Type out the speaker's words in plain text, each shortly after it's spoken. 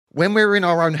when we're in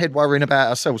our own head worrying about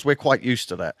ourselves, we're quite used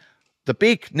to that. The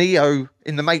big Neo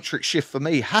in the Matrix shift for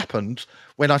me happened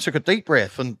when I took a deep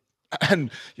breath and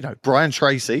Brian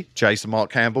Tracy, Jason Mark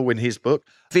Campbell in his book,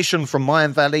 Vision from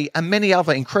Mind Valley, and many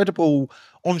other incredible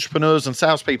entrepreneurs and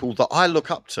salespeople that I look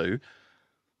up to,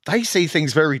 they see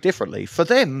things very differently. For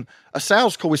them, a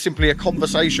sales call is simply a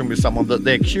conversation with someone that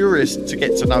they're curious to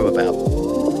get to know about.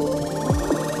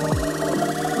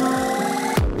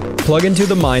 Plug into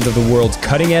the minds of the world's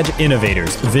cutting-edge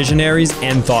innovators, visionaries,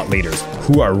 and thought leaders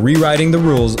who are rewriting the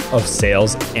rules of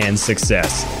sales and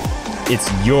success.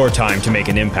 It's your time to make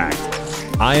an impact.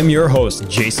 I am your host,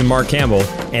 Jason Mark Campbell,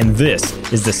 and this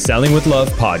is the Selling with Love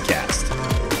podcast.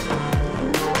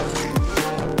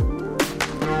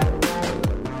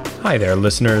 Hi there,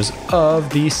 listeners of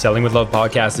the Selling with Love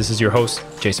podcast. This is your host,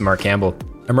 Jason Mark Campbell.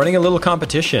 I'm running a little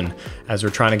competition as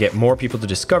we're trying to get more people to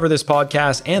discover this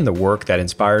podcast and the work that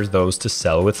inspires those to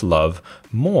sell with love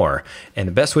more. And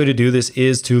the best way to do this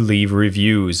is to leave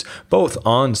reviews, both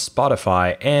on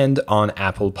Spotify and on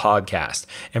Apple Podcast.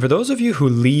 And for those of you who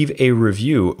leave a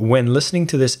review when listening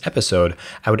to this episode,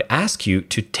 I would ask you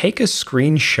to take a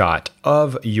screenshot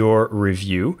of your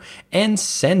review and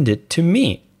send it to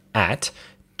me at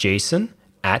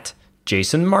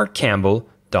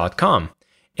jason@jasonmarkcampbell.com.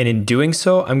 And in doing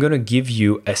so, I'm going to give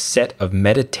you a set of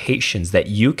meditations that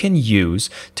you can use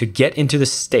to get into the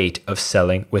state of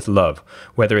selling with love.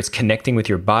 Whether it's connecting with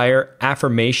your buyer,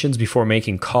 affirmations before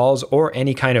making calls, or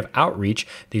any kind of outreach,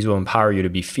 these will empower you to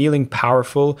be feeling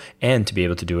powerful and to be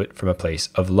able to do it from a place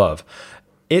of love.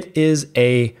 It is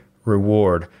a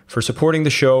reward for supporting the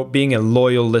show, being a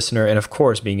loyal listener, and of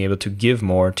course, being able to give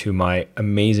more to my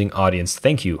amazing audience.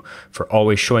 Thank you for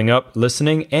always showing up,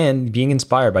 listening, and being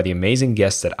inspired by the amazing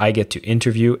guests that I get to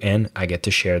interview and I get to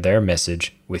share their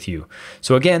message with you.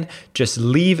 So again, just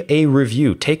leave a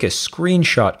review. Take a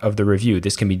screenshot of the review.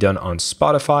 This can be done on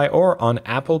Spotify or on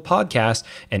Apple Podcasts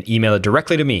and email it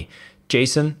directly to me,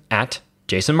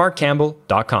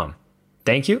 jason@jasonmarkcampbell.com.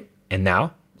 Thank you. And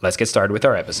now let's get started with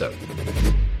our episode.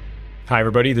 Hi,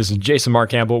 everybody. This is Jason Mark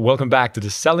Campbell. Welcome back to the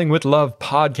Selling with Love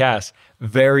podcast.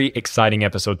 Very exciting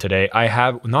episode today. I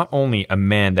have not only a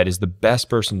man that is the best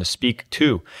person to speak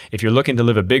to if you're looking to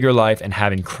live a bigger life and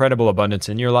have incredible abundance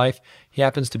in your life, he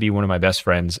happens to be one of my best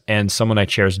friends and someone I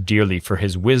cherish dearly for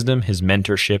his wisdom, his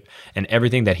mentorship, and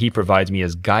everything that he provides me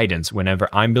as guidance whenever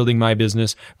I'm building my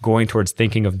business, going towards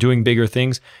thinking of doing bigger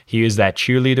things. He is that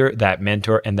cheerleader, that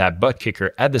mentor, and that butt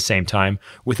kicker at the same time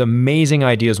with amazing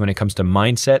ideas when it comes to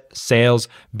mindset, sales,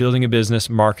 building a business,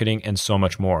 marketing, and so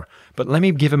much more. But let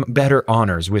me give him better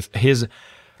honors with his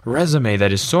resume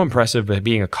that is so impressive by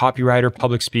being a copywriter,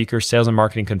 public speaker, sales and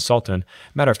marketing consultant.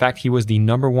 Matter of fact, he was the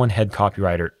 #1 head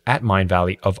copywriter at Mind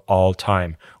Valley of all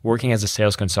time, working as a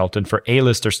sales consultant for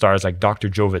A-lister stars like Dr.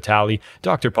 Joe Vitale,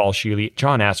 Dr. Paul Sheely,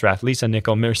 John Asrath, Lisa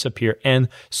Nichol, Mirsa Peer, and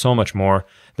so much more.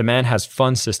 The man has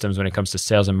fun systems when it comes to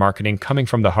sales and marketing, coming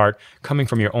from the heart, coming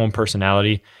from your own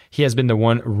personality. He has been the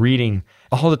one reading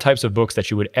all the types of books that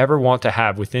you would ever want to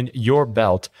have within your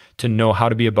belt to know how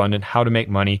to be abundant, how to make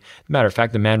money. Matter of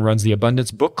fact, the man runs the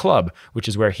Abundance Book Club, which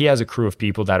is where he has a crew of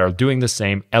people that are doing the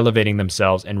same, elevating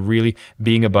themselves and really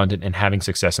being abundant and having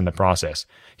success in the process.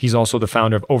 He's also the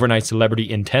founder of Overnight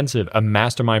Celebrity Intensive, a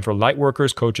mastermind for light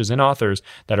workers, coaches, and authors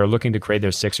that are looking to create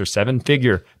their 6 or 7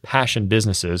 figure passion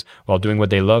businesses while doing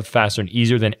what they love faster and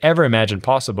easier than ever imagined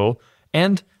possible.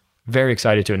 And very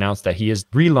excited to announce that he is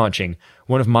relaunching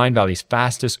one of Mind Valley's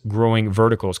fastest growing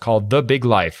verticals called The Big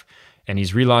Life. And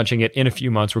he's relaunching it in a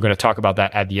few months. We're going to talk about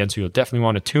that at the end. So you'll definitely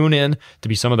want to tune in to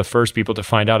be some of the first people to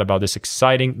find out about this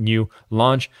exciting new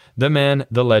launch. The man,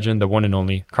 the legend, the one and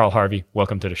only Carl Harvey.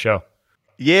 Welcome to the show.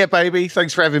 Yeah, baby.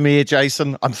 Thanks for having me here,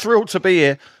 Jason. I'm thrilled to be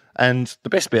here. And the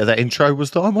best bit of that intro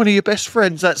was that I'm one of your best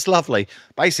friends. That's lovely.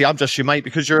 Basically, I'm just your mate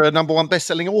because you're a #1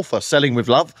 best-selling author, selling with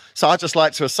love. So I just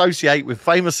like to associate with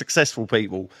famous, successful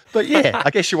people. But yeah, I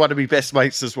guess you're one of my best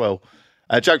mates as well.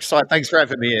 Jokes aside, thanks for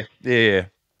having me here. Yeah.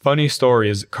 Funny story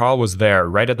is Carl was there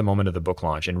right at the moment of the book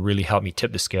launch and really helped me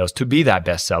tip the scales to be that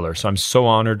bestseller. So I'm so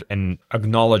honored and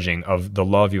acknowledging of the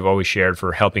love you've always shared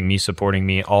for helping me, supporting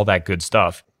me, all that good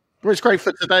stuff. Well, it's great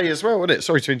for today as well, isn't it?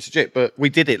 Sorry to interject, but we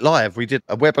did it live. We did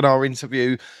a webinar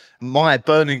interview. My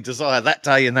burning desire that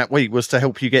day and that week was to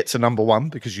help you get to #1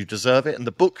 because you deserve it. And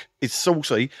the book is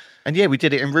saucy. And yeah, we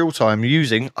did it in real time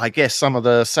using, I guess, some of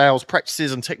the sales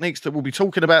practices and techniques that we'll be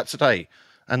talking about today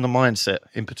and the mindset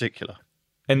in particular.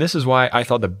 And this is why I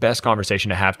thought the best conversation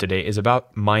to have today is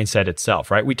about mindset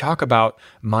itself, right? We talk about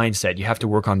mindset. You have to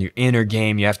work on your inner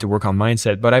game. You have to work on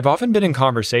mindset. But I've often been in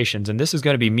conversations, and this is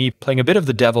going to be me playing a bit of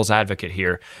the devil's advocate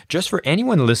here, just for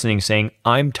anyone listening saying,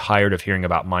 I'm tired of hearing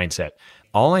about mindset.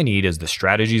 all I need is the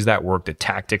strategies that work, the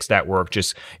tactics that work.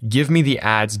 Just give me the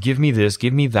ads, give me this,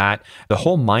 give me that. The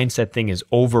whole mindset thing is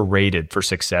overrated for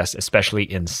success, especially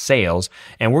in sales.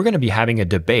 And we're going to be having a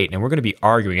debate and we're going to be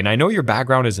arguing. And I know your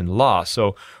background is in law,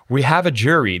 so we have a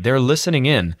jury, they're listening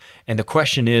in. And the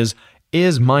question is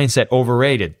mindset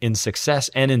overrated in success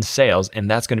and in sales? And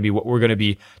that's going to be what we're going to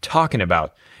be talking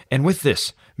about. And with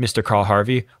this, Mr. Carl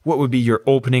Harvey, what would be your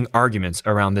opening arguments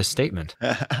around this statement?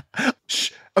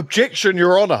 Objection,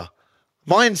 Your Honor.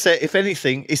 Mindset, if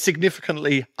anything, is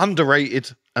significantly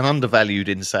underrated and undervalued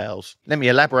in sales. Let me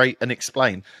elaborate and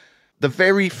explain. The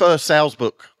very first sales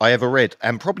book I ever read,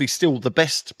 and probably still the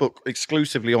best book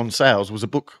exclusively on sales, was a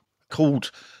book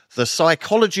called The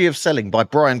Psychology of Selling by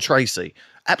Brian Tracy,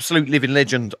 absolute living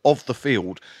legend of the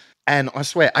field. And I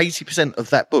swear 80% of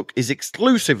that book is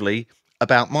exclusively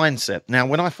about mindset. Now,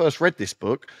 when I first read this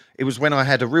book, it was when I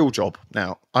had a real job.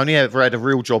 Now, I only ever had a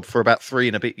real job for about 3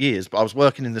 and a bit years, but I was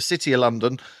working in the City of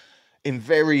London in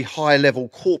very high-level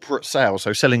corporate sales,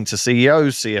 so selling to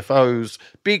CEOs, CFOs,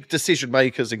 big decision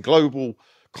makers in global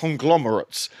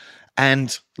conglomerates.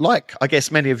 And like, I guess,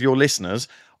 many of your listeners,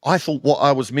 I thought what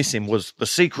I was missing was the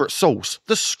secret sauce,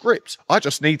 the script. I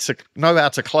just need to know how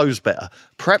to close better.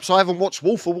 Perhaps I haven't watched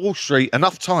Wolf of Wall Street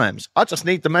enough times. I just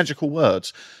need the magical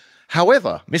words.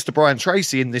 However, Mr. Brian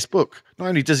Tracy in this book, not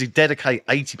only does he dedicate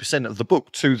 80% of the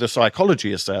book to the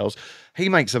psychology of sales, he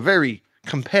makes a very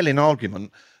compelling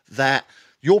argument that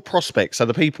your prospects, so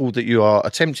the people that you are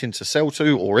attempting to sell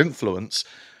to or influence,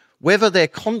 whether they're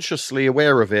consciously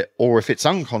aware of it or if it's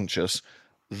unconscious,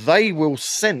 they will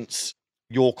sense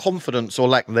your confidence or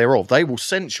lack thereof. They will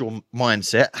sense your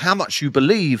mindset, how much you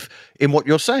believe in what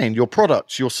you're saying, your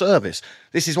products, your service.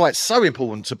 This is why it's so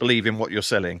important to believe in what you're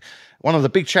selling. One of the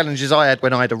big challenges I had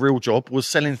when I had a real job was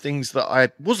selling things that I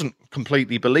wasn't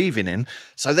completely believing in.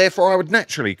 So therefore I would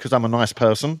naturally, because I'm a nice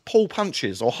person, pull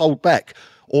punches or hold back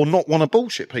or not want to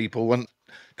bullshit people and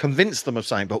convince them of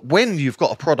something. But when you've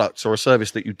got a product or a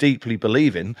service that you deeply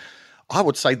believe in, I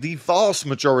would say the vast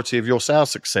majority of your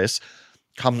sales success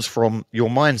comes from your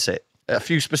mindset. A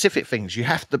few specific things. You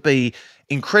have to be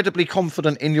incredibly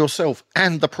confident in yourself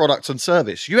and the product and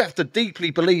service. You have to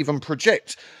deeply believe and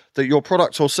project that your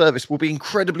product or service will be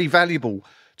incredibly valuable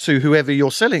to whoever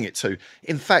you're selling it to.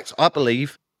 In fact, I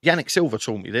believe, Yannick Silver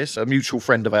taught me this, a mutual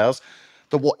friend of ours,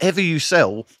 that whatever you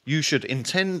sell, you should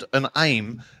intend and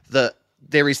aim that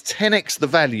there is 10x the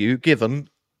value given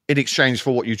in exchange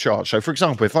for what you charge. So, for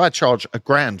example, if I charge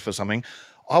 $1,000 for something,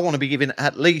 I want to be given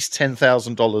at least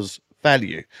 $10,000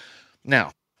 value.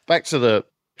 Now, back to the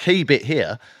key bit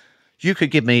here. You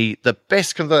could give me the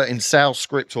best converting sales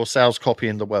script or sales copy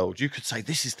in the world. You could say,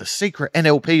 this is the secret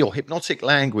NLP or hypnotic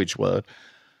language word.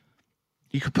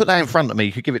 You could put that in front of me.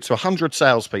 You could give it to 100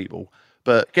 salespeople.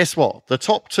 But guess what? The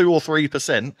top 2 or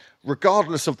 3%,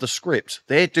 regardless of the script,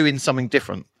 they're doing something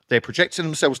different. They're projecting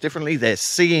themselves differently. They're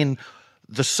seeing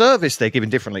the service they're giving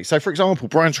differently. So, for example,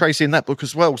 Brian Tracy in that book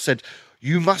as well said,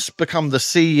 you must become the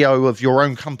CEO of your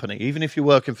own company, even if you're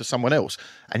working for someone else.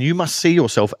 And you must see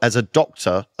yourself as a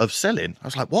doctor of selling. I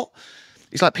was like, what?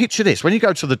 He's like, picture this. When you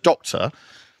go to the doctor,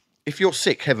 if you're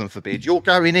sick, heaven forbid, you're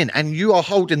going in and you are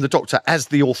holding the doctor as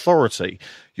the authority.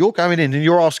 You're going in and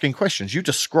you're asking questions. You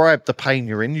describe the pain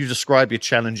you're in. You describe your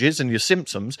challenges and your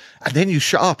symptoms. And then you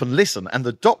shut up and listen. And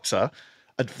the doctor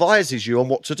advises you on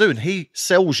what to do. And he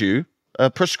sells you a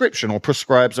prescription or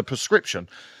prescribes a prescription.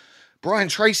 Brian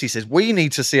Tracy says we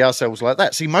need to see ourselves like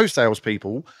that. See, most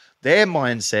salespeople, their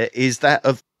mindset is that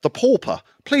of the pauper.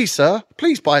 Please, sir,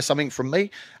 please buy something from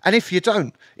me. And if you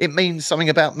don't, it means something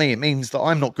about me. It means that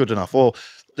I'm not good enough or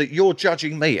that you're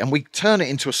judging me. And we turn it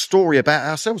into a story about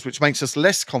ourselves, which makes us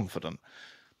less confident.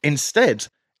 Instead,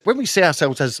 when we see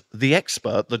ourselves as the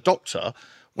expert, the doctor,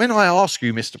 when I ask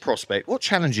you, Mr. Prospect, what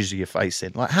challenges are you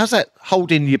facing? Like, how's that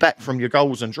holding you back from your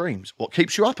goals and dreams? What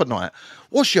keeps you up at night?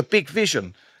 What's your big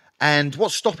vision? And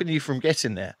what's stopping you from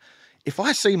getting there? If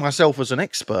I see myself as an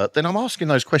expert, then I'm asking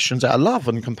those questions out of love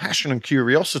and compassion and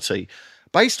curiosity.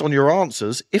 Based on your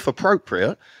answers, if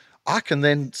appropriate, I can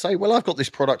then say, well, I've got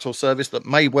this product or service that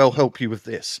may well help you with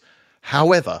this.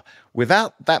 However,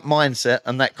 without that mindset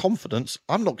and that confidence,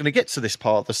 I'm not going to get to this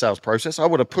part of the sales process. I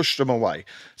would have pushed them away.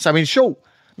 So in short,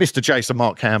 Mr. Jason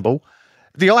Mark Campbell,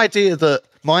 the idea that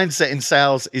mindset in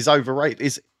sales is overrated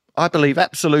is, I believe,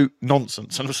 absolute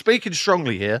nonsense. And I'm speaking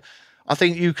strongly here. I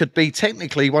think you could be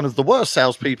technically one of the worst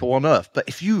salespeople on earth, but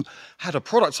if you had a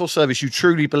product or service you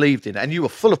truly believed in and you were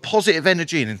full of positive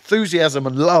energy and enthusiasm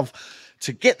and love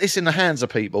to get this in the hands of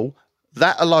people,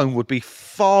 that alone would be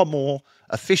far more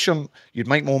efficient. You'd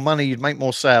make more money, you'd make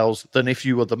more sales than if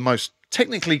you were the most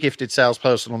technically gifted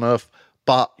salesperson on earth,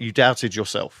 but you doubted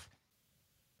yourself.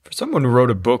 For someone who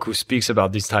wrote a book who speaks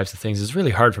about these types of things, it's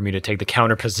really hard for me to take the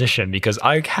counter position because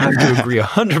I have to agree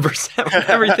 100% with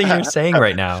everything you're saying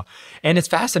right now. And it's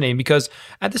fascinating because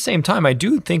at the same time, I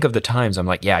do think of the times I'm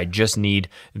like, yeah, I just need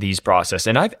these processes.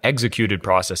 And I've executed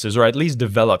processes or at least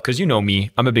developed, because you know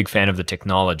me, I'm a big fan of the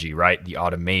technology, right? The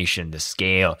automation, the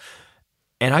scale.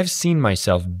 And I've seen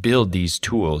myself build these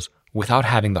tools without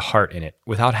having the heart in it,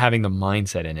 without having the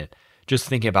mindset in it. Just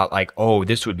thinking about like, oh,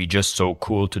 this would be just so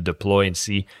cool to deploy and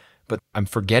see. But I'm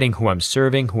forgetting who I'm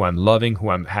serving, who I'm loving,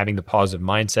 who I'm having the positive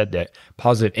mindset, that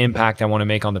positive impact I want to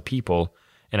make on the people.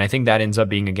 And I think that ends up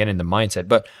being, again, in the mindset.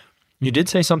 But you did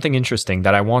say something interesting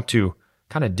that I want to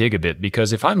kind of dig a bit,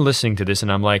 because if I'm listening to this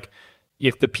and I'm like,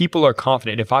 if the people are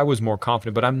confident, if I was more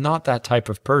confident, but I'm not that type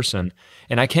of person,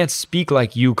 and I can't speak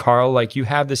like you, Carl, like you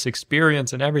have this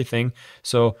experience and everything.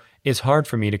 So it's hard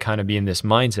for me to kind of be in this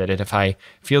mindset. And if I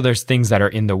feel there's things that are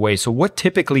in the way, so what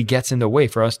typically gets in the way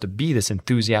for us to be this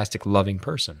enthusiastic, loving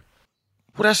person?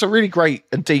 Well, that's a really great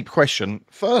and deep question.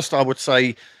 First, I would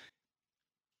say,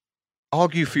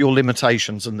 argue for your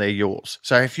limitations and they're yours.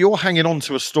 So if you're hanging on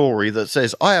to a story that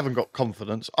says, I haven't got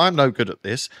confidence, I'm no good at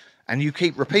this, and you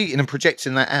keep repeating and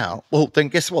projecting that out, well, then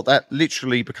guess what? That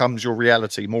literally becomes your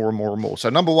reality more and more and more. So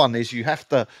number one is you have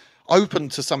to open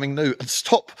to something new and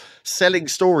stop selling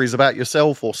stories about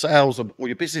yourself or sales or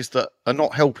your business that are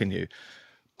not helping you.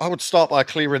 I would start by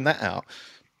clearing that out.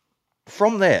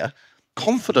 From there,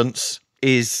 confidence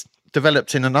is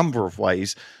developed in a number of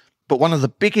ways, but one of the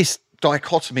biggest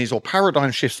dichotomies or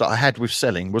paradigm shifts that I had with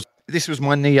selling was, this was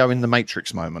my Neo in the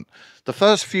Matrix moment. The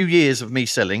first few years of me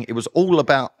selling, it was all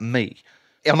about me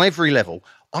on every level.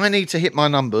 I need to hit my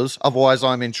numbers, otherwise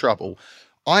I'm in trouble.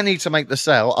 I need to make the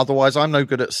sale, otherwise I'm no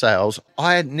good at sales.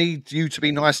 I need you to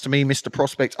be nice to me, Mr.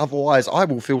 Prospect, otherwise I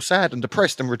will feel sad and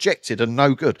depressed and rejected and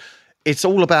no good. It's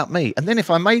all about me. And then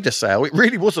if I made a sale, it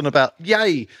really wasn't about,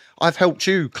 yay, I've helped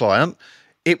you, client.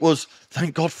 It was,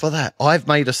 thank God for that. I've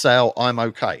made a sale, I'm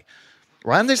okay.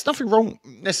 Right? And there's nothing wrong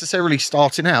necessarily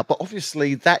starting out, but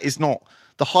obviously that is not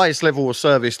the highest level of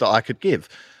service that I could give.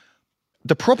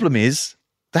 The problem is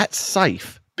that's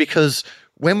safe, because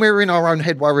when we're in our own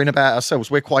head worrying about ourselves,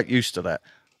 we're quite used to that.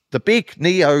 The big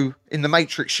Neo in the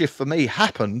Matrix shift for me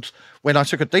happened when I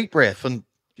took a deep breath and,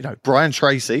 Brian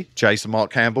Tracy, Jason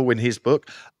Mark Campbell in his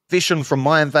book, Vision from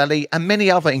Mayan Valley, and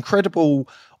many other incredible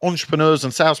entrepreneurs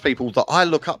and salespeople that I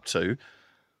look up to,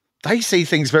 they see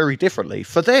things very differently.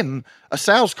 For them, a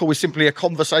sales call is simply a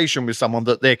conversation with someone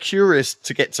that they're curious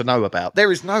to get to know about.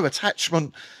 There is no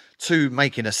attachment to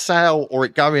making a sale or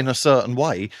it going a certain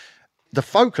way. The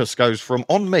focus goes from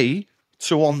on me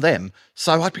to on them.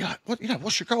 So I'd be like,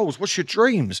 what's your goals? What's your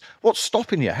dreams? What's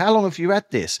stopping you? How long have you had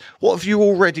this? What have you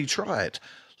already tried?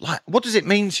 Like, what does it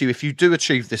mean to you if you do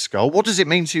achieve this goal? What does it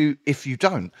mean to you if you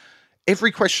don't?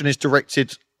 Every question is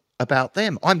directed about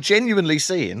them. I'm genuinely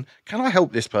seeing, can I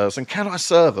help this person? Can I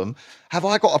serve them? Have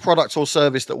I got a product or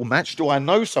service that will match? Do I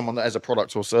know someone that has a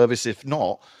product or service? If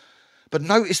not, but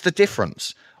notice the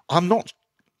difference. I'm not,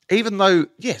 even though,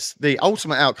 yes, the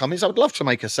ultimate outcome is I would love to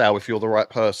make a sale if you're the right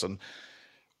person.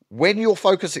 When you're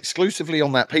focused exclusively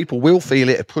on that, people will feel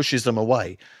it pushes them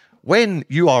away. When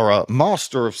you are a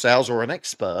master of sales or an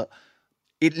expert,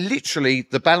 it literally,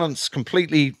 the balance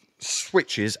completely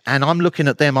switches, and I'm looking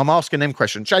at them, I'm asking them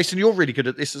questions. Jason, you're really good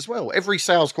at this as well. Every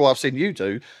sales call I've seen you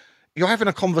do, you're having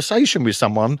a conversation with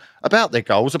someone about their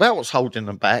goals, about what's holding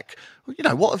them back.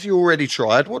 What have you already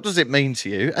tried? What does it mean to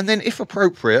you? And then if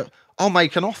appropriate, I'll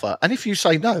make an offer. And if you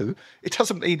say no, it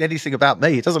doesn't mean anything about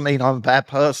me. It doesn't mean I'm a bad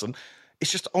person.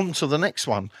 It's just on to the next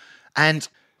one. And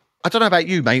I don't know about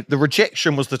you, mate. The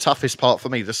rejection was the toughest part for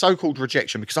me, the so-called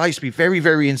rejection, because I used to be very,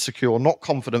 very insecure, not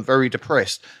confident, very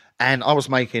depressed. And I was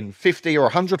making 50 or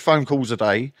 100 phone calls a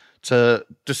day to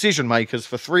decision makers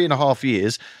for 3.5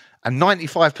 years. And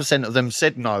 95% of them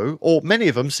said no, or many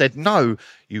of them said, no,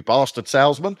 you bastard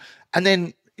salesman. And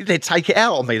then they'd take it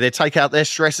out on me. They'd take out their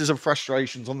stresses and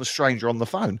frustrations on the stranger on the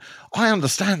phone. I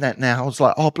understand that now. I was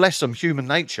like, oh, bless them, human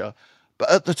nature.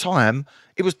 But at the time,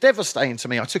 it was devastating to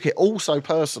me. I took it all so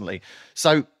personally.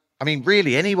 So, I mean,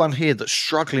 really, anyone here that's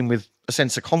struggling with a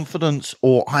sense of confidence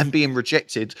or I'm being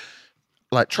rejected,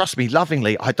 like, trust me,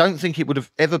 lovingly, I don't think it would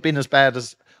have ever been as bad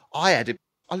as I had it.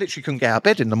 I literally couldn't get out of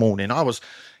bed in the morning. I was,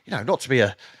 not to be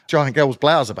a giant girl's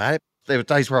blouse about it. There were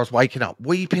days where I was waking up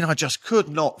weeping. I just could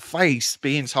not face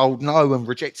being told no and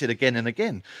rejected again and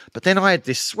again. But then I had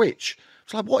this switch.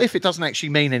 It's like, what if it doesn't actually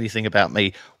mean anything about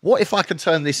me? What if I can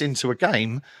turn this into a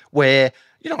game where,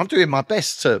 I'm doing my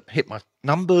best to hit my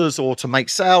numbers or to make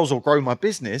sales or grow my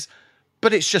business,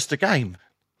 but it's just a game.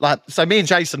 So me and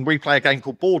Jason, we play a game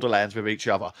called Borderlands with each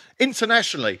other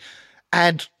internationally.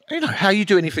 And How you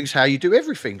do anything's how you do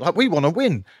everything. Like, we want to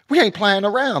win. We ain't playing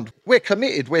around. We're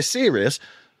committed. We're serious.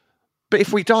 But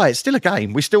if we die, it's still a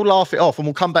game. We still laugh it off and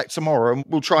we'll come back tomorrow and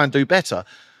we'll try and do better.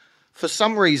 For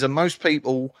some reason, most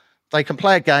people, they can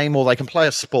play a game or they can play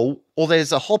a sport or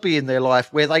there's a hobby in their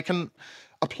life where they can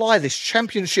apply this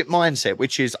championship mindset,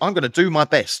 which is, I'm going to do my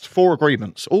best. 4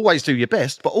 agreements. Always do your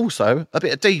best, but also a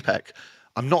bit of Deepak.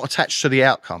 I'm not attached to the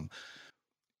outcome.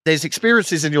 There's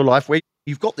experiences in your life where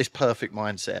you've got this perfect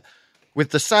mindset. With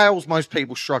the sales, most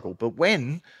people struggle. But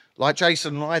when, like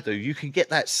Jason and I do, you can get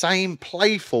that same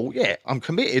playful, I'm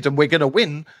committed and we're going to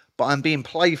win, but I'm being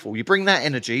playful. You bring that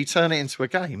energy, turn it into a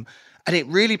game, and it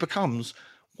really becomes,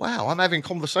 wow, I'm having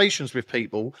conversations with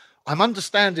people. I'm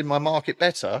understanding my market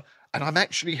better, and I'm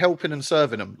actually helping and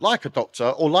serving them like a doctor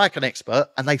or like an expert,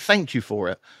 and they thank you for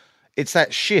it. It's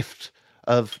that shift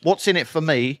of what's in it for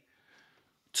me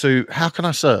to how can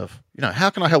I serve? How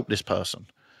can I help this person?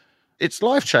 It's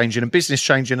life-changing and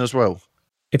business-changing as well.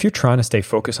 If you're trying to stay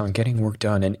focused on getting work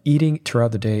done and eating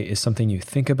throughout the day is something you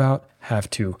think about, have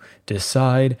to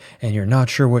decide, and you're not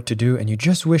sure what to do, and you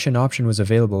just wish an option was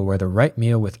available where the right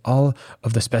meal with all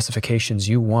of the specifications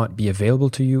you want be available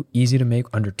to you, easy to make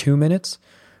under 2 minutes,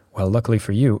 well, luckily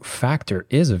for you, Factor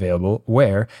is available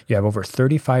where you have over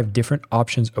 35 different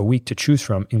options a week to choose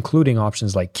from, including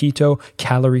options like keto,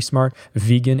 calorie smart,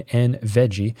 vegan, and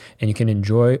veggie. And you can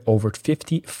enjoy over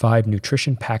 55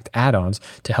 nutrition-packed add-ons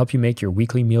to help you make your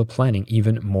weekly meal planning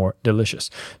even more delicious.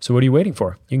 So what are you waiting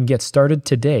for? You can get started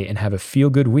today and have a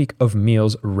feel-good week of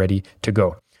meals ready to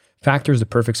go. Factor is the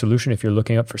perfect solution if you're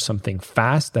looking up for something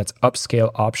fast that's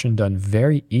upscale option done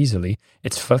very easily.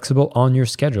 It's flexible on your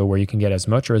schedule where you can get as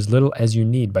much or as little as you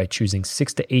need by choosing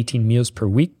 6 to 18 meals per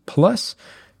week. Plus,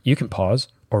 you can pause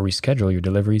or reschedule your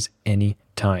deliveries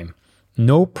anytime.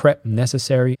 No prep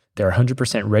necessary. They're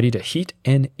 100% ready to heat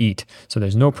and eat. So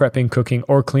there's no prepping, cooking,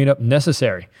 or cleanup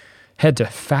necessary. Head to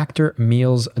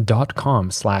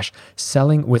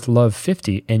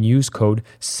factormeals.com/sellingwithlove50 and use code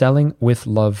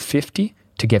sellingwithlove50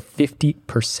 to get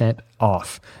 50%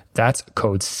 off. That's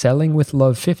code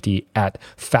sellingwithlove50 at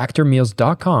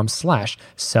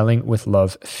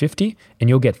factormeals.com/sellingwithlove50 and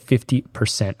you'll get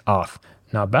 50% off.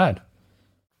 Not bad.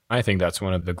 I think that's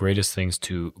one of the greatest things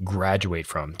to graduate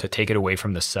from, to take it away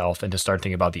from the self and to start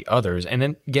thinking about the others and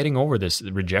then getting over this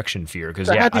rejection fear. Because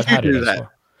I've had it as well.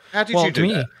 How did you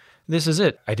do that? This is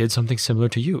it. I did something similar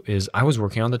to you. Is I was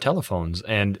working on the telephones,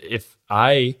 and if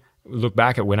I look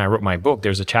back at when I wrote my book,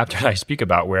 there's a chapter that I speak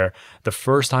about where the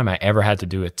first time I ever had to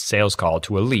do a sales call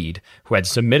to a lead who had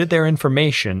submitted their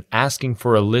information asking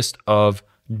for a list of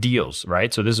deals,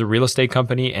 right? So this is a real estate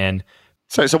company, and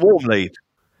so it's a warm lead.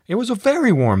 It was a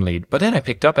very warm lead, but then I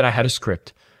picked up and I had a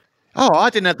script. Oh,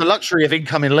 I didn't have the luxury of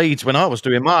incoming leads when I was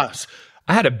doing mine.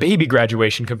 I had a baby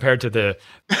graduation compared to the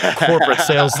corporate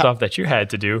sales stuff that you had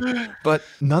to do. But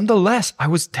nonetheless, I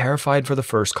was terrified for the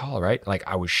first call, right? Like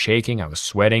I was shaking, I was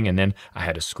sweating, and then I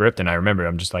had a script. And I remember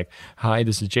I'm just like, hi,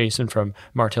 this is Jason from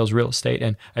Martell's Real Estate.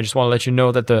 And I just want to let you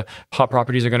know that the hot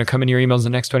properties are going to come in your emails in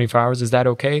the next 24 hours. Is that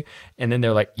okay? And then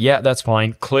they're like, yeah, that's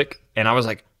fine. Click. And I was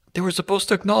like, they were supposed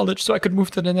to acknowledge so I could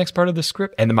move to the next part of the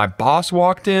script. And then my boss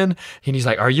walked in and he's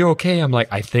like, are you okay? I'm like,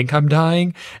 I think I'm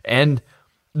dying. And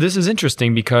this is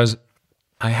interesting because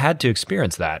I had to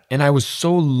experience that. And I was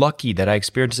so lucky that I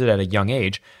experienced it at a young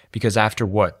age because after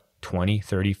 20,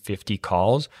 30, 50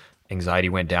 calls, anxiety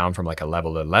went down from like a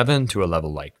level 11 to a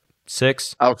level like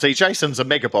 6. Oh, see, Jason's a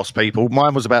mega boss, people.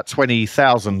 Mine was about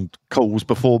 20,000 calls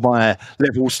before my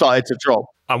level started to drop.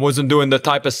 I wasn't doing the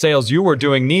type of sales you were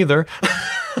doing neither.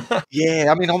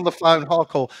 Yeah, I mean, on the phone,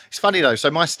 hardcore. It's funny though.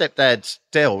 So my stepdad's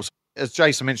Dell's, as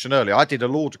Jason mentioned earlier, I did a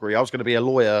law degree. I was going to be a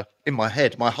lawyer in my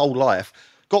head my whole life.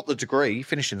 Got the degree,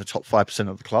 finished in the top 5%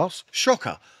 of the class.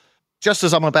 Shocker. Just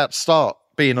as I'm about to start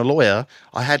being a lawyer,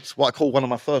 I had what I call one of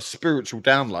my first spiritual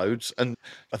downloads, and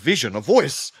a vision, a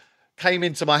voice came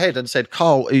into my head and said,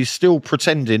 Carl, are you still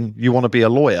pretending you want to be a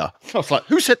lawyer? I was like,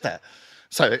 who said that?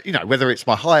 So, whether it's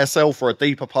my higher self or a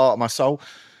deeper part of my soul.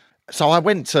 So I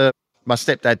went to my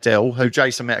stepdad, Dell, who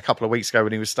Jason met a couple of weeks ago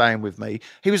when he was staying with me.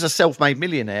 He was a self-made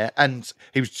millionaire and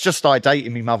he was just started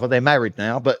dating me mother. They're married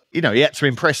now, but, he had to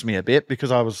impress me a bit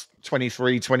because I was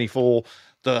 23, 24,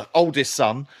 the oldest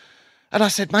son. And I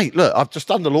said, mate, look, I've just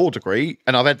done the law degree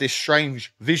and I've had this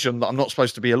strange vision that I'm not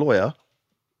supposed to be a lawyer.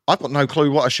 I've got no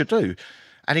clue what I should do.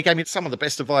 And he gave me some of the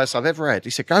best advice I've ever had.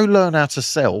 He said, go learn how to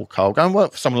sell, Carl. Go and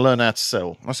work for someone to learn how to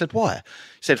sell. And I said, why?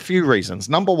 He said, a few reasons.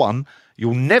 Number one,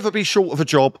 you'll never be short of a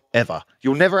job, ever.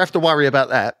 You'll never have to worry about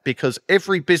that because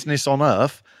every business on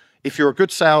earth, if you're a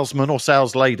good salesman or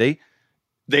sales lady,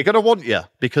 they're going to want you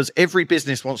because every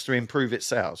business wants to improve its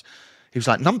sales. He was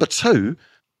like, number two,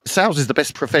 sales is the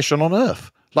best profession on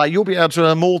earth. Like, you'll be able to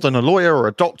earn more than a lawyer or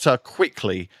a doctor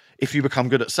quickly if you become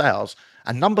good at sales.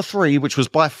 And number 3, which was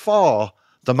by far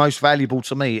the most valuable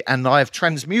to me, and I've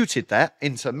transmuted that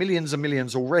into millions and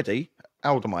millions already.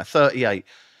 How old am I? 38.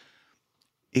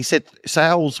 He said,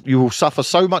 sales, you will suffer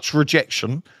so much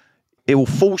rejection, it will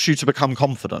force you to become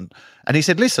confident. And he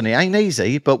said, listen, it ain't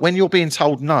easy, but when you're being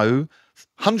told no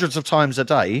hundreds of times a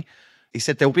day, he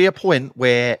said, there'll be a point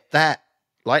where that,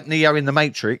 like Neo in the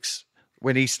Matrix,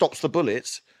 when he stops the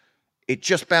bullets, it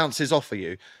just bounces off of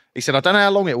you. He said, I don't know how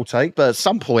long it will take, but at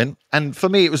some point, and for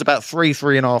me, it was about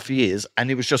 3.5 years. And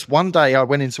it was just one day I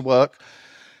went into work,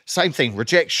 same thing,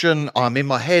 rejection. I'm in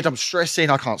my head, I'm stressing,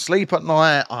 I can't sleep at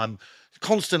night. I'm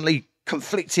constantly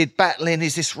conflicted, battling,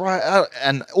 is this right?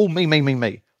 And all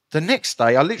me. The next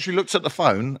day, I literally looked at the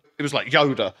phone. It was like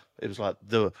Yoda. It was like,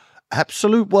 the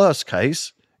absolute worst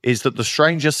case is that the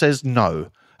stranger says no.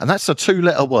 And that's a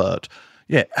 2-letter word.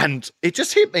 Yeah. And it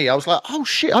just hit me. I was like, oh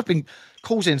shit, I've been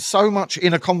causing so much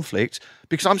inner conflict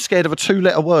because I'm scared of a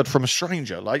 2-letter word from a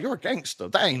stranger. Like, you're a gangster.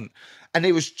 That ain't. And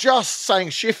it was just saying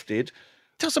shifted.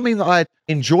 Doesn't mean that I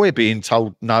enjoy being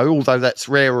told no, although that's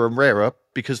rarer and rarer,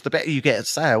 because the better you get at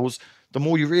sales, the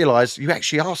more you realize you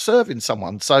actually are serving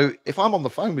someone. So if I'm on the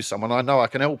phone with someone, I know I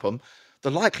can help them.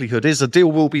 The likelihood is a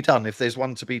deal will be done if there's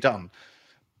one to be done.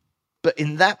 But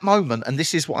in that moment, and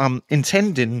this is what I'm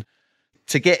intending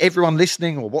to get everyone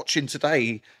listening or watching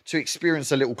today to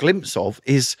experience a little glimpse of,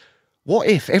 is what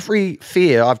if every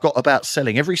fear I've got about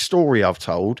selling, every story I've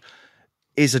told,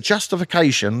 is a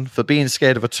justification for being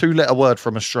scared of a 2-letter word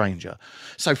from a stranger.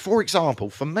 So, for example,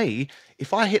 for me,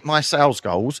 if I hit my sales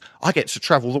goals, I get to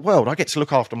travel the world. I get to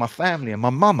look after my family and my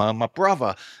mama and my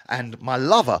brother and my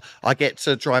lover. I get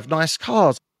to drive nice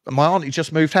cars. My auntie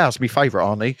just moved house. My favourite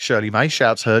auntie, Shirley May,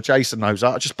 shout out to her. Jason knows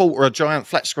that. I just bought her a giant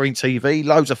flat screen TV,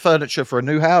 loads of furniture for a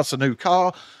new house, a new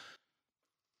car.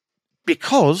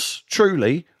 Because,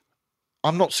 truly,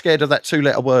 I'm not scared of that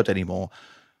 2-letter word anymore.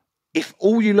 If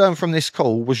all you learned from this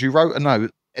call was you wrote a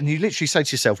note and you literally say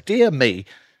to yourself, dear me,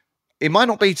 it might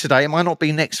not be today, it might not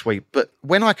be next week, but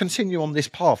when I continue on this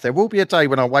path, there will be a day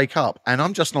when I wake up and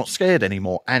I'm just not scared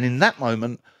anymore. And in that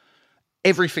moment,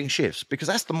 everything shifts, because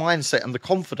that's the mindset and the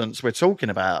confidence we're talking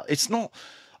about. It's not,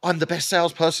 I'm the best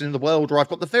salesperson in the world, or I've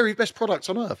got the very best products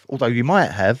on earth, although you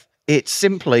might have. It's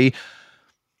simply,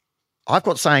 I've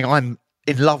got something I'm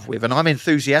in love with and I'm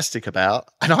enthusiastic about,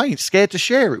 and I ain't scared to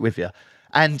share it with you.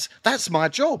 And that's my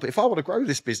job. If I want to grow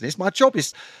this business, my job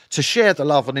is to share the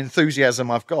love and enthusiasm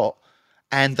I've got.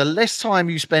 And the less time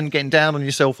you spend getting down on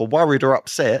yourself or worried or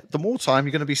upset, the more time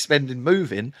you're going to be spending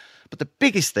moving. But the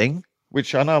biggest thing,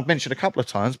 which I know I've mentioned a couple of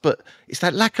times, but it's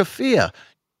that lack of fear.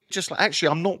 Just like, actually,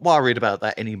 I'm not worried about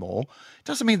that anymore. It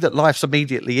doesn't mean that life's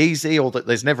immediately easy or that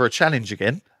there's never a challenge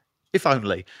again, if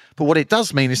only. But what it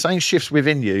does mean is something shifts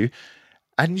within you,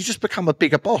 and you just become a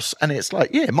bigger boss. And it's like,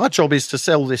 yeah, my job is to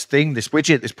sell this thing, this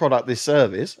widget, this product, this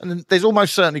service. And then there's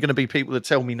almost certainly going to be people that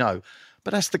tell me no.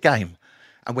 But that's the game.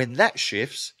 And when that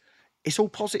shifts, it's all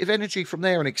positive energy from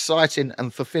there and exciting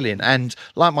and fulfilling. And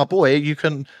like my boy, you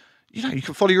can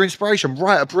follow your inspiration,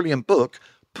 write a brilliant book,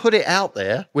 put it out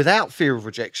there without fear of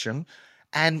rejection.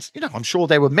 And, I'm sure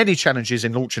there were many challenges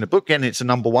in launching a book, getting it to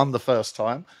 #1 the first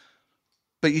time.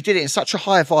 But you did it in such a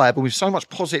high vibe and with so much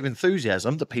positive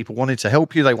enthusiasm that people wanted to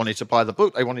help you. They wanted to buy the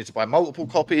book. They wanted to buy multiple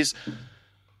copies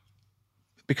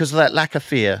because of that lack of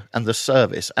fear and the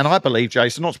service. And I believe,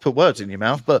 Jason, not to put words in your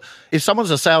mouth, but if someone's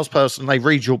a salesperson, they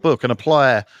read your book and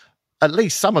apply at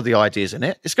least some of the ideas in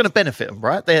it, it's going to benefit them,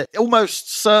 right? They're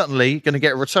almost certainly going to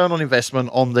get a return on investment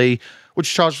on the, would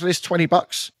you charge for this,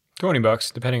 $20?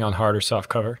 $20, depending on hard or soft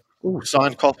cover. Oh,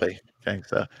 signed copy. Okay,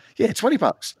 so yeah,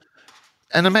 $20.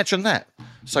 And imagine that.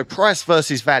 So price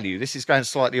versus value. This is going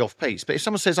slightly off piece. But if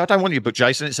someone says, I don't want your book,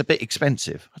 Jason, it's a bit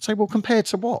expensive. I'd say, well, compared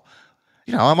to what?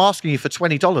 I'm asking you for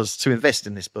 $20 to invest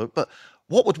in this book, but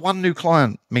what would one new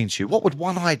client mean to you? What would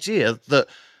one idea that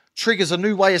triggers a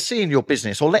new way of seeing your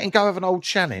business, or letting go of an old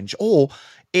challenge, or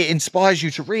it inspires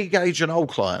you to re-engage an old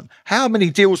client? How many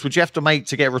deals would you have to make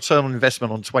to get a return on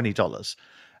investment on $20?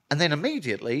 And then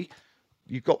immediately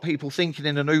you've got people thinking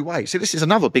in a new way. So this is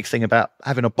another big thing about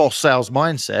having a boss sales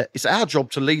mindset. It's our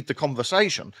job to lead the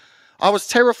conversation. I was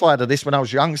terrified of this when I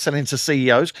was young, selling to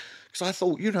CEOs, because I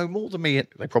thought, more than me.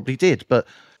 They probably did, but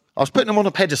I was putting them on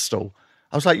a pedestal.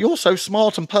 I was like, you're so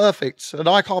smart and perfect, and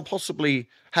I can't possibly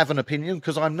have an opinion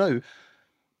because I'm new.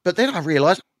 But then I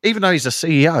realized, even though he's a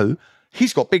CEO,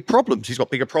 he's got big problems. He's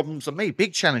got bigger problems than me,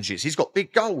 big challenges. He's got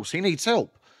big goals. He needs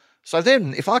help. So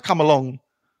then if I come along,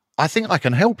 I think I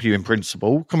can help you in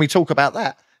principle. Can we talk about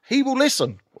that? He will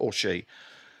listen, or she.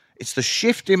 It's the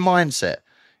shift in mindset.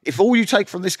 If all you take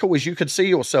from this call is you can see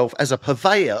yourself as a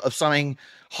purveyor of something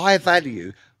high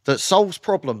value that solves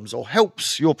problems or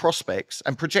helps your prospects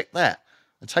and project that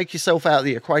and take yourself out of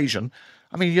the equation,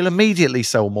 I mean, you'll immediately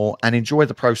sell more and enjoy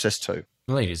the process too.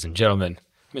 Ladies and gentlemen,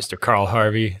 Mr. Carl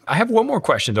Harvey. I have one more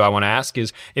question though I want to ask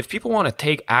is, if people want to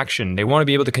take action, they want to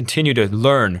be able to continue to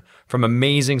learn from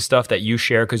amazing stuff that you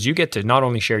share, because you get to not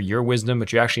only share your wisdom,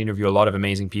 but you actually interview a lot of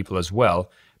amazing people as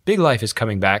well. Big Life is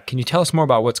coming back. Can you tell us more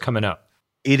about what's coming up?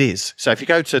 It is. So if you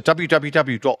go to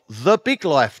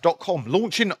www.thebiglife.com,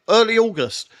 launching early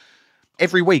August,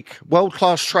 every week,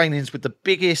 world-class trainings with the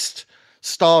biggest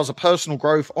stars of personal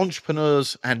growth,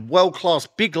 entrepreneurs, and world-class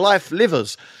big life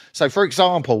livers. So, for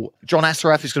example, John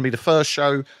Assaraf is going to be the first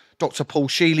show, Dr. Paul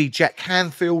Shealy, Jack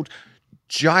Canfield,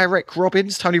 Jarek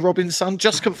Robbins, Tony Robbins' son,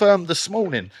 just confirmed this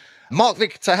morning, Mark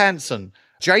Victor Hansen,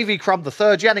 JV Crumb the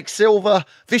third, Yannick Silva,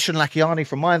 Vishen Lakiani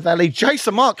from Mind Valley,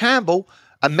 Jason Mark Campbell,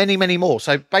 and many, many more.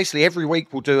 So basically every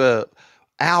week we'll do an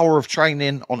hour of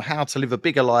training on how to live a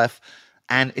bigger life,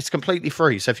 and it's completely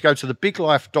free. So if you go to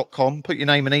thebiglife.com, put your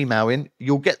name and email in,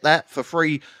 you'll get that for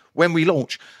free when we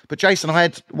launch. But Jason, I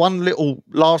had one little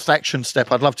last action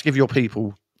step I'd love to give your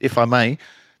people, if I may.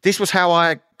 This was how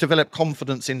I developed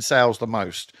confidence in sales the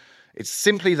most. It's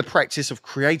simply the practice of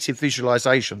creative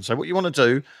visualization. So what you want to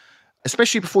do,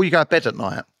 especially before you go to bed at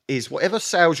night, is whatever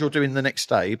sales you're doing the next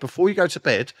day, before you go to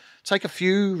bed, take a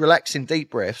few relaxing deep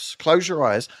breaths, close your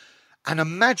eyes, and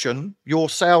imagine your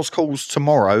sales calls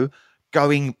tomorrow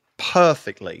going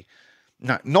perfectly.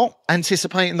 No, not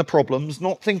anticipating the problems,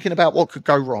 not thinking about what could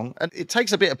go wrong. And it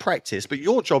takes a bit of practice, but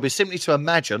your job is simply to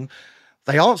imagine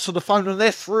they answer the phone and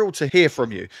they're thrilled to hear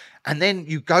from you. And then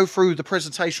you go through the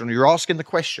presentation, you're asking the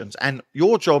questions, and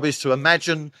your job is to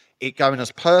imagine it going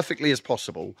as perfectly as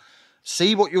possible.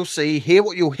 See what you'll see, hear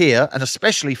what you'll hear, and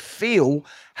especially feel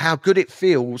how good it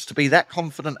feels to be that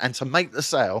confident and to make the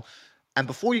sale. And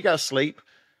before you go to sleep,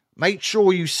 make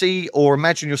sure you see or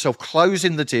imagine yourself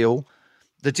closing the deal.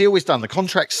 The deal is done, the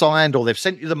contract's signed, or they've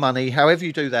sent you the money, however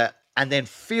you do that, and then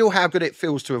feel how good it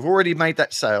feels to have already made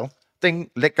that sale. Then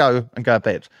let go and go to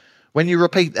bed. When you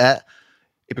repeat that,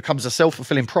 it becomes a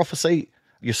self-fulfilling prophecy.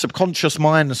 Your subconscious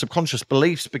mind and subconscious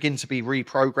beliefs begin to be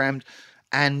reprogrammed,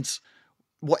 and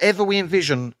whatever we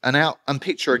envision and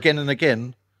picture again and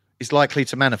again is likely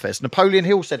to manifest. Napoleon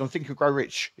Hill said on Think and Grow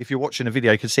Rich, if you're watching a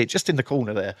video, you can see it just in the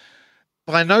corner there.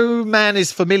 By no man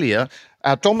is familiar,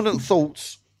 our dominant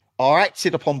thoughts are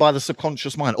acted upon by the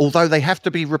subconscious mind, although they have to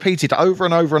be repeated over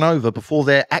and over and over before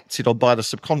they're acted on by the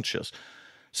subconscious.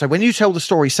 So when you tell the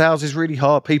story, sales is really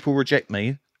hard, people reject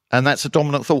me, and that's a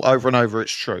dominant thought over and over,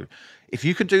 it's true. If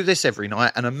you can do this every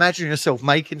night and imagine yourself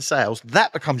making sales,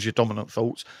 that becomes your dominant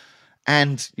thoughts.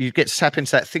 And you get to tap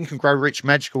into that Think and Grow Rich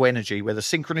magical energy where the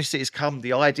synchronicities come,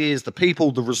 the ideas, the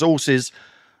people, the resources.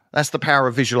 That's the power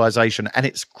of visualization. And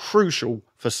it's crucial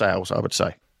for sales, I would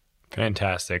say.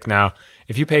 Fantastic. Now,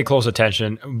 if you pay close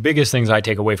attention, biggest things I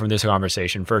take away from this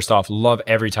conversation, first off, love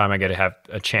every time I get to have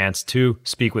a chance to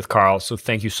speak with Carl. So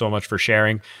thank you so much for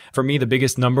sharing. For me, the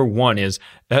biggest number one is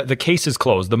the case is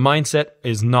closed. The mindset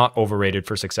is not overrated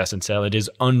for success in sale. It is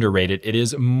underrated. It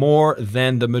is more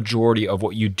than the majority of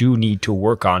what you do need to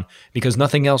work on, because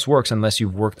nothing else works unless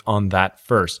you've worked on that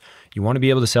first. You want to be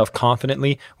able to sell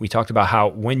confidently. We talked about how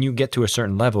when you get to a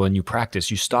certain level and you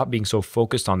practice, you stop being so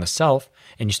focused on the self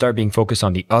and you start being focused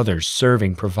on the others,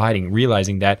 serving, providing,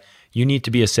 realizing that you need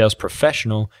to be a sales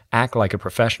professional, act like a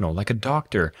professional, like a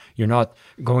doctor. You're not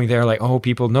going there like, oh,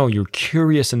 people, no, you're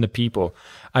curious in the people.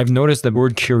 I've noticed the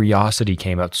word curiosity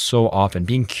came out so often,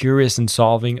 being curious and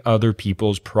solving other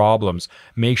people's problems.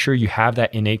 Make sure you have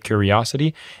that innate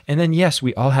curiosity. And then, yes,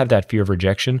 we all have that fear of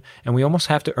rejection, and we almost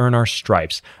have to earn our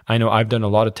stripes. I know I've done a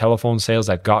lot of telephone sales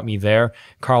that got me there.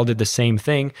 Carl did the same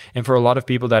thing. And for a lot of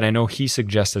people that I know he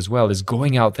suggests as well is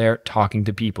going out there, talking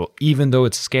to people. Even though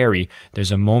it's scary,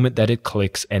 there's a moment that it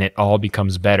clicks and it all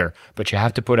becomes better. But you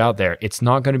have to put out there. It's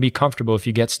not going to be comfortable if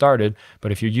you get started,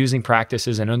 but if you're using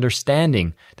practices and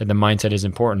understanding that the mindset is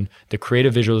important, the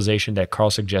creative visualization that Carl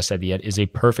suggests at the end is a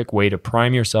perfect way to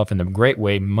prime yourself in a great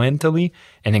way mentally,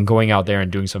 and then going out there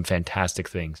and doing some fantastic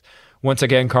things. Once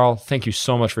again, Carl, thank you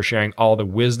so much for sharing all the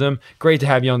wisdom. Great to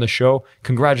have you on the show.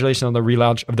 Congratulations on the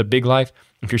relaunch of The Big Life.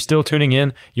 If you're still tuning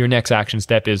in, your next action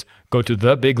step is go to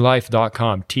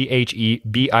thebiglife.com,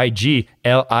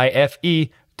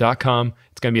 thebiglife.com.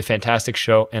 It's going to be a fantastic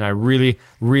show, and I really,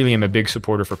 really am a big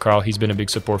supporter for Carl. He's been a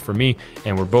big support for me,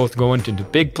 and we're both going into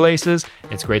big places.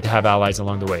 It's great to have allies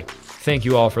along the way. Thank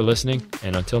you all for listening,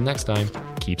 and until next time,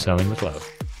 keep selling with love.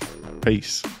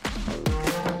 Peace.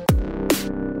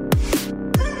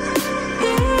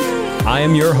 I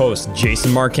am your host,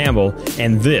 Jason Mark Campbell,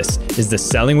 and this is the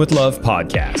Selling with Love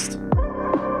podcast.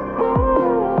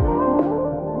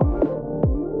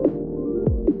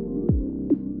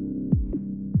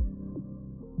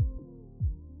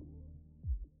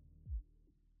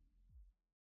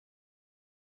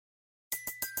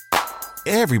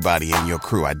 Everybody in your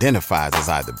crew identifies as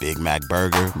either Big Mac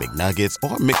Burger, McNuggets,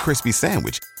 or McCrispy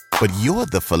Sandwich. But you're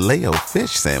the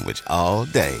Filet-O-Fish Sandwich all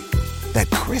day. That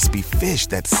crispy fish,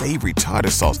 that savory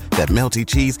tartar sauce, that melty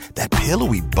cheese, that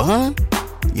pillowy bun.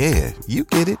 Yeah, you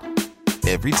get it.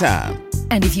 Every time.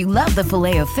 And if you love the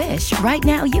Filet-O-Fish, right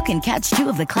now you can catch two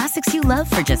of the classics you love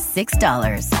for just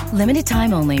 $6. Limited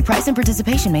time only. Price and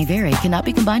participation may vary. Cannot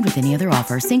be combined with any other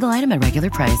offer. Single item at regular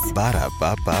price.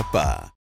 Ba-da-ba-ba-ba.